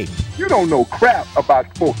the tape. You don't know crap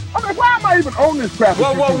about sports. I mean, why am I even on this crap?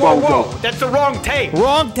 Whoa. That's the wrong tape.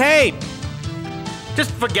 Wrong tape.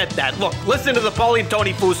 Just forget that. Look, listen to the Paulie and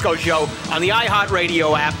Tony Fusco Show on the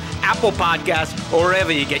iHeartRadio app, Apple Podcasts, or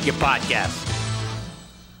wherever you get your podcasts.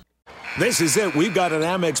 This is it. We've got an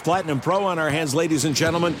Amex Platinum Pro on our hands, ladies and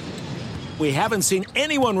gentlemen. We haven't seen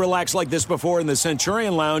anyone relax like this before in the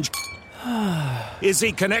Centurion Lounge. Is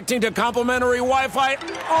he connecting to complimentary Wi-Fi?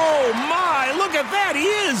 Oh, my. Look at that. He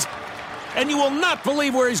is. And you will not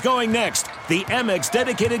believe where he's going next. The Amex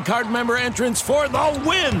dedicated card member entrance for the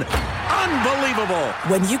win. Unbelievable.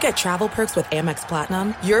 When you get travel perks with Amex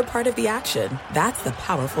Platinum, you're part of the action. That's the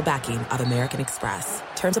powerful backing of American Express.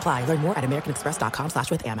 Terms apply. Learn more at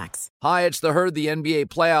americanexpress.com/withAmex. Hi, it's the Herd. The NBA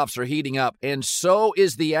playoffs are heating up, and so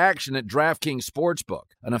is the action at DraftKings Sportsbook,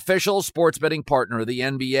 an official sports betting partner of the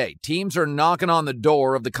NBA. Teams are knocking on the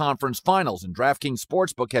door of the conference finals, and DraftKings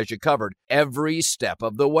Sportsbook has you covered every step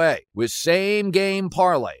of the way. With same-game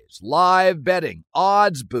parlays, live betting,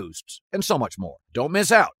 odds boosts, and so much more. Don't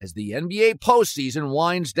miss out as the NBA postseason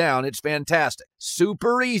winds down. It's fantastic.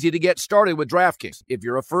 Super easy to get started with DraftKings. If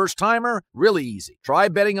you're a first-timer, really easy. Try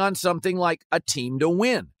betting on something like a team to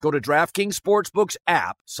win. Go to DraftKings Sportsbook's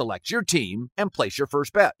app, select your team, and place your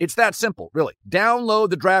first bet. It's that simple, really. Download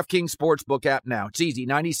the DraftKings Sportsbook app now. It's easy,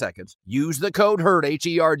 90 seconds. Use the code HERD,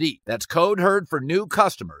 H-E-R-D. That's code HERD for new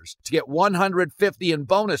customers to get $150 in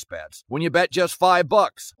bonus bets when you bet just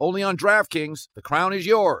 $5. Only on DraftKings. The crown is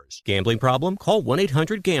yours. Gambling problem? Call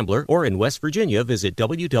 1-800-GAMBLER or in West Virginia, visit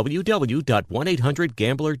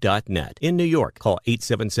www.1800gambler.net. In New York, call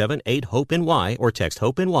 877-8-HOPE-NY or text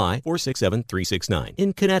HOPE-NY 467-369.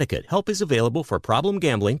 In Connecticut, help is available for problem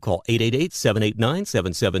gambling. Call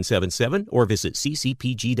 888-789-7777 or visit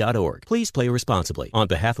ccpg.org. Please play responsibly. On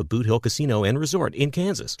behalf of Boot Hill Casino and Resort in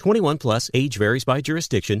Kansas, 21 plus, age varies by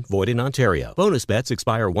jurisdiction, void in Ontario. Bonus bets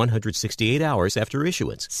expire 168 hours after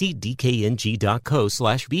issuance. See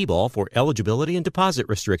dkng.co/bball for eligibility and deposit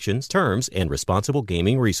restrictions, terms, and responsible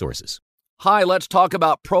gaming resources. Hi, let's talk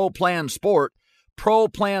about Pro Plan Sport. Pro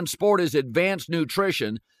Plan Sport is advanced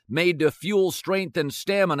nutrition made to fuel strength and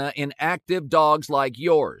stamina in active dogs like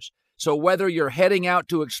yours. So whether you're heading out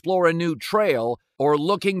to explore a new trail or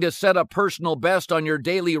looking to set a personal best on your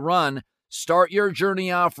daily run, start your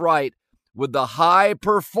journey off right with the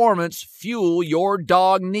high-performance fuel your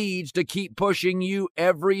dog needs to keep pushing you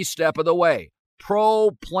every step of the way.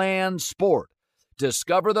 Pro Plan Sport.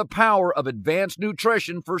 Discover the power of advanced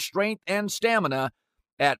nutrition for strength and stamina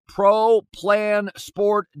at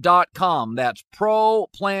ProPlansport.com. That's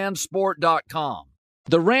ProPlansport.com.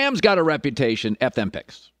 The Rams got a reputation, F them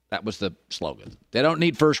picks. That was the slogan. They don't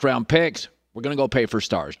need first-round picks. We're going to go pay for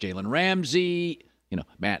stars. Jalen Ramsey,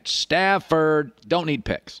 Matt Stafford, don't need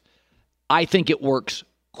picks. I think it works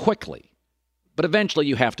quickly, but eventually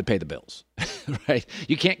you have to pay the bills, right?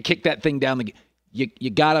 You can't kick that thing down. You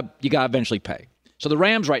gotta eventually pay. So the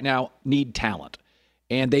Rams right now need talent,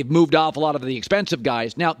 and they've moved off a lot of the expensive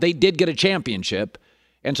guys. Now, they did get a championship,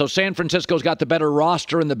 and so San Francisco's got the better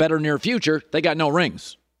roster and the better near future. They got no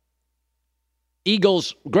rings.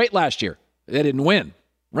 Eagles, great last year. They didn't win.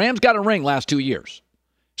 Rams got a ring last 2 years,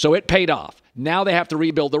 so it paid off. Now they have to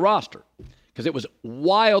rebuild the roster because it was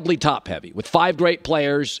wildly top-heavy with 5 great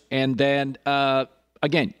players. And then,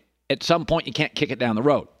 again, at some point you can't kick it down the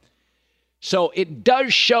road. So it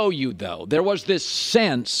does show you, though, there was this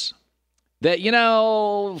sense that,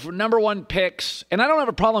 for number 1 picks, and I don't have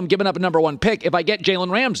a problem giving up a number 1 pick if I get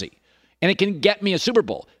Jalen Ramsey, and it can get me a Super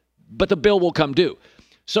Bowl, but the bill will come due.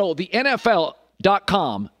 So the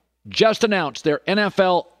NFL.com just announced their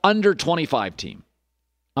NFL under 25 team.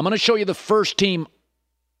 I'm going to show you the first team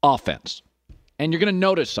offense, and you're going to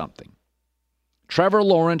notice something. Trevor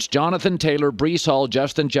Lawrence, Jonathan Taylor, Breece Hall,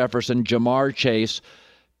 Justin Jefferson, Jamar Chase,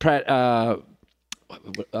 Freiermuth,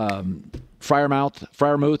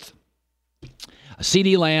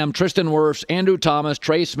 CeeDee Lamb, Tristan Wirfs, Andrew Thomas,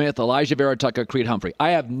 Trey Smith, Elijah Vera Tucker, Creed Humphrey.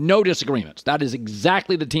 I have no disagreements. That is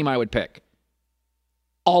exactly the team I would pick.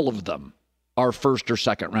 All of them are first or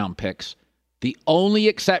second round picks. The only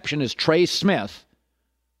exception is Trey Smith,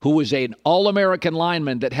 who was an All-American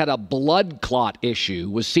lineman that had a blood clot issue,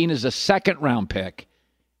 was seen as a second-round pick,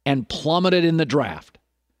 and plummeted in the draft.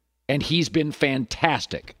 And he's been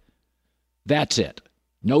fantastic. That's it.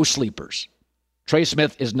 No sleepers. Trey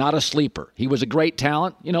Smith is not a sleeper. He was a great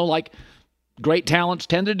talent, like great talents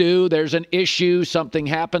tend to do. There's an issue, something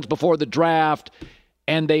happens before the draft,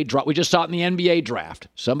 and they drop. We just saw it in the NBA draft.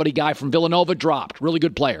 Guy from Villanova dropped. Really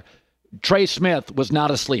good player. Trey Smith was not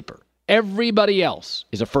a sleeper. Everybody else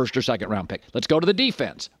is a first or second round pick. Let's go to the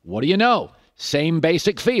defense. What do you know? Same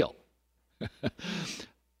basic feel.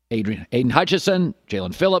 Aiden Hutchinson,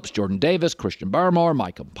 Jalen Phillips, Jordan Davis, Christian Barmore,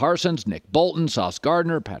 Michael Parsons, Nick Bolton, Sauce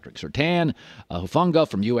Gardner, Patrick Surtain, Hufanga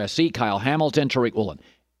from USC, Kyle Hamilton, Tariq Woolen.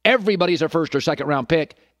 Everybody's a first or second round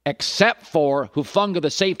pick except for Hufanga, the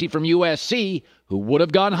safety from USC, who would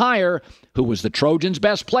have gone higher, who was the Trojans'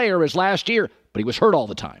 best player his last year, but he was hurt all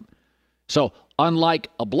the time. So unlike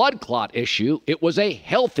a blood clot issue, it was a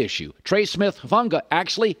health issue. Trey Smith, Hufanga,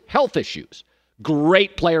 actually health issues.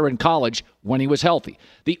 Great player in college when he was healthy.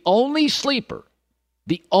 The only sleeper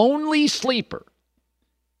is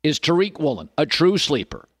Tariq Woolen, a true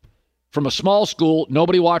sleeper. From a small school,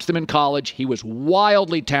 nobody watched him in college. He was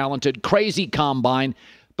wildly talented, crazy combine,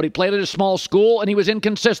 but he played at a small school and he was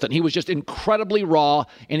inconsistent. He was just incredibly raw,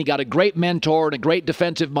 and he got a great mentor and a great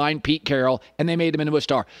defensive mind, Pete Carroll, and they made him into a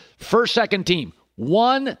star. First, second team,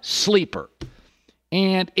 one sleeper.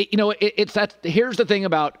 And, it's that. Here's the thing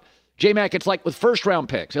about J-Mac, it's like with first-round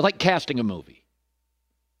picks. It's like casting a movie.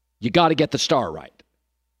 You got to get the star right.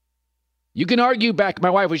 You can argue back. My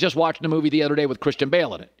wife was just watching a movie the other day with Christian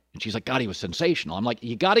Bale in it, and she's like, God, he was sensational. I'm like,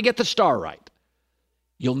 you got to get the star right.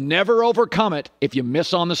 You'll never overcome it if you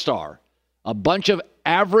miss on the star. A bunch of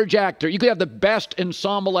average actor. You could have the best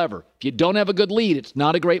ensemble ever. If you don't have a good lead, it's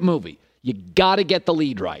not a great movie. You got to get the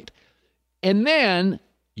lead right. And then,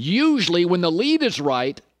 usually when the lead is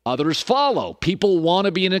right, others follow. People want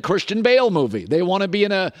to be in a Christian Bale movie. They want to be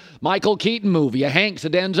in a Michael Keaton movie, a Hanks, a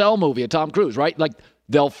Denzel movie, a Tom Cruise, right? Like,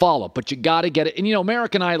 they'll follow. But you got to get it. And,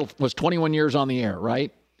 American Idol was 21 years on the air,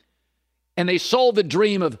 right? And they sold the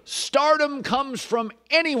dream of stardom comes from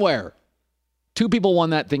anywhere. 2 people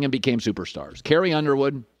won that thing and became superstars. Carrie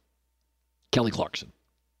Underwood, Kelly Clarkson.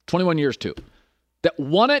 21 years, too. That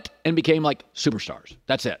won it and became like superstars.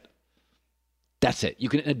 That's it. That's it. You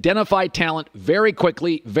can identify talent very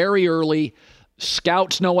quickly, very early.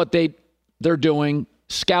 Scouts know what they're doing.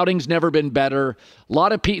 Scouting's never been better. A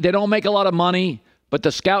lot of people, they don't make a lot of money, but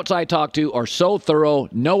the scouts I talk to are so thorough,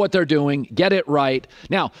 know what they're doing, get it right.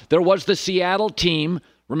 Now, there was the Seattle team,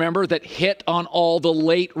 remember, that hit on all the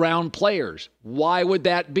late round players. Why would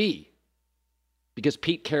that be? Because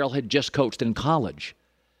Pete Carroll had just coached in college.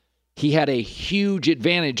 He had a huge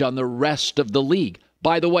advantage on the rest of the league.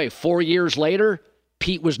 By the way, 4 years later,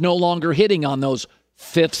 Pete was no longer hitting on those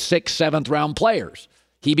 5th, 6th, 7th round players.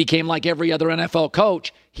 He became like every other NFL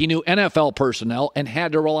coach. He knew NFL personnel and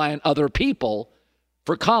had to rely on other people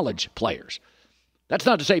for college players. That's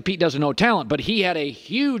not to say Pete doesn't know talent, but he had a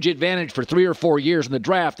huge advantage for 3 or 4 years in the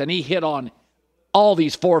draft, and he hit on all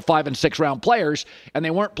these 4, 5, and 6 round players, and they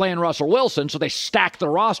weren't playing Russell Wilson, so they stacked the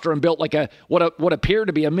roster and built like what appeared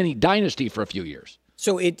to be a mini dynasty for a few years.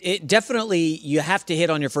 So it definitely, you have to hit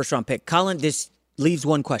on your first round pick. Colin, this leaves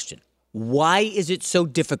one question. Why is it so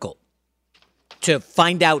difficult to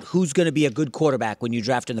find out who's going to be a good quarterback when you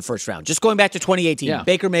draft in the first round? Just going back to 2018, yeah.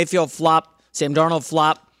 Baker Mayfield flop, Sam Darnold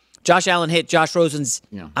flop, Josh Allen hit, Josh Rosen's,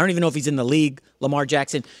 I don't even know if he's in the league, Lamar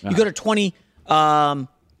Jackson. You go to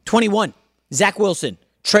 2021, Zach Wilson,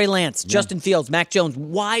 Trey Lance, Justin Fields, Mac Jones.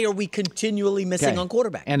 Why are we continually missing on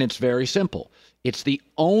quarterback? And it's very simple. It's the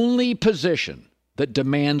only position that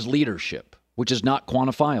demands leadership, which is not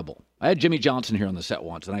quantifiable. I had Jimmy Johnson here on the set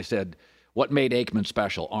once, and I said, what made Aikman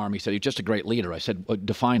special, Arm? He said, he's just a great leader. I said, well,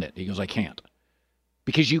 define it. He goes, I can't.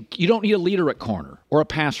 Because you don't need a leader at corner or a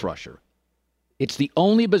pass rusher. It's the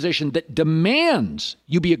only position that demands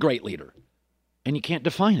you be a great leader. And you can't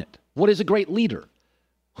define it. What is a great leader?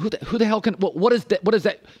 Who the hell can, what is that? What is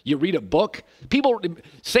that? You read a book?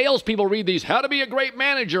 Salespeople read these, how to be a great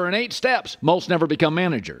manager in 8 steps. Most never become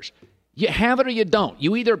managers. You have it or you don't.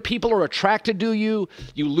 People are attracted to you.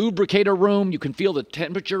 You lubricate a room. You can feel the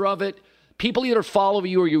temperature of it. People either follow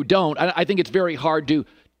you or you don't. I think it's very hard to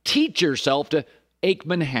teach yourself to.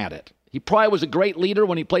 Aikman had it. He probably was a great leader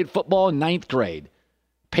when he played football in 9th grade.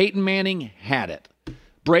 Peyton Manning had it.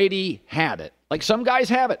 Brady had it. Like some guys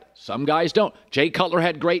have it. Some guys don't. Jay Cutler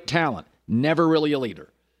had great talent. Never really a leader.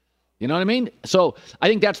 You know what I mean? So I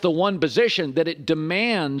think that's the one position that it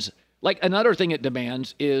demands. Like another thing it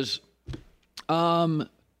demands is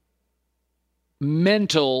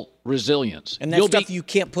mental resilience. And that's stuff you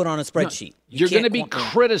can't put on a spreadsheet. No, you're going to be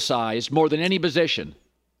criticized more than any position.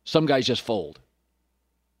 Some guys just fold.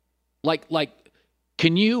 Like,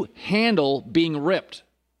 can you handle being ripped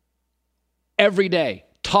every day?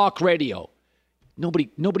 Talk radio.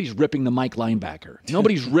 Nobody's ripping the Mike linebacker.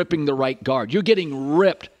 Nobody's ripping the right guard. You're getting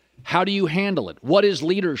ripped. How do you handle it? What is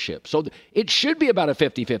leadership? So it should be about a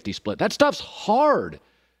 50-50 split. That stuff's hard.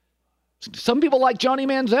 Some people like Johnny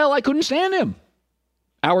Manziel. I couldn't stand him.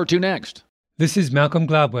 Hour 2 next. This is Malcolm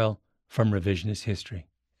Gladwell from Revisionist History.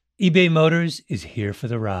 eBay Motors is here for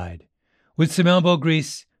the ride. With some elbow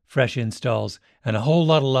grease, fresh installs, and a whole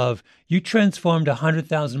lot of love, you transformed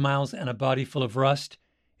 100,000 miles and a body full of rust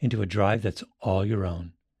into a drive that's all your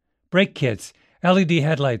own. Brake kits, LED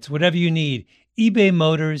headlights, whatever you need, eBay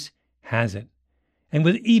Motors has it. And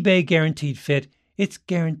with eBay Guaranteed Fit, it's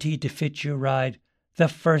guaranteed to fit your ride the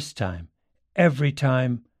first time, every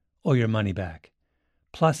time, or your money back.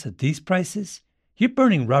 Plus, at these prices, you're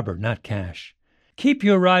burning rubber, not cash. Keep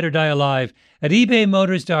your ride or die alive at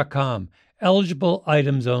ebaymotors.com. Eligible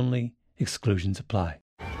items only. Exclusions apply.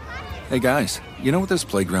 Hey guys, you know what this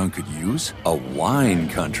playground could use? A wine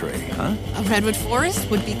country, huh? A redwood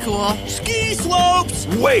forest would be cool. Ski slopes!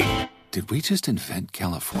 Wait! Did we just invent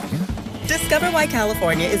California? Discover why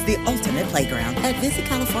California is the ultimate playground at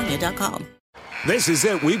visitcalifornia.com. This is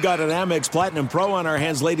it. We've got an Amex Platinum Pro on our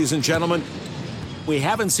hands, ladies and gentlemen. We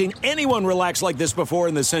haven't seen anyone relax like this before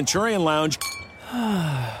in the Centurion Lounge.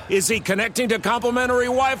 Is he connecting to complimentary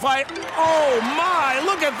Wi-Fi? Oh, my!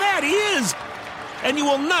 Look at that! He is! And you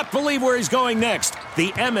will not believe where he's going next. The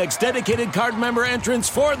Amex dedicated card member entrance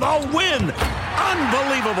for the win!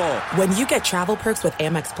 Unbelievable! When you get travel perks with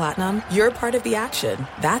Amex Platinum, you're part of the action.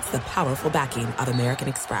 That's the powerful backing of American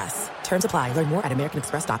Express. Terms apply. Learn more at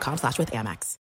americanexpress.com/withAmex.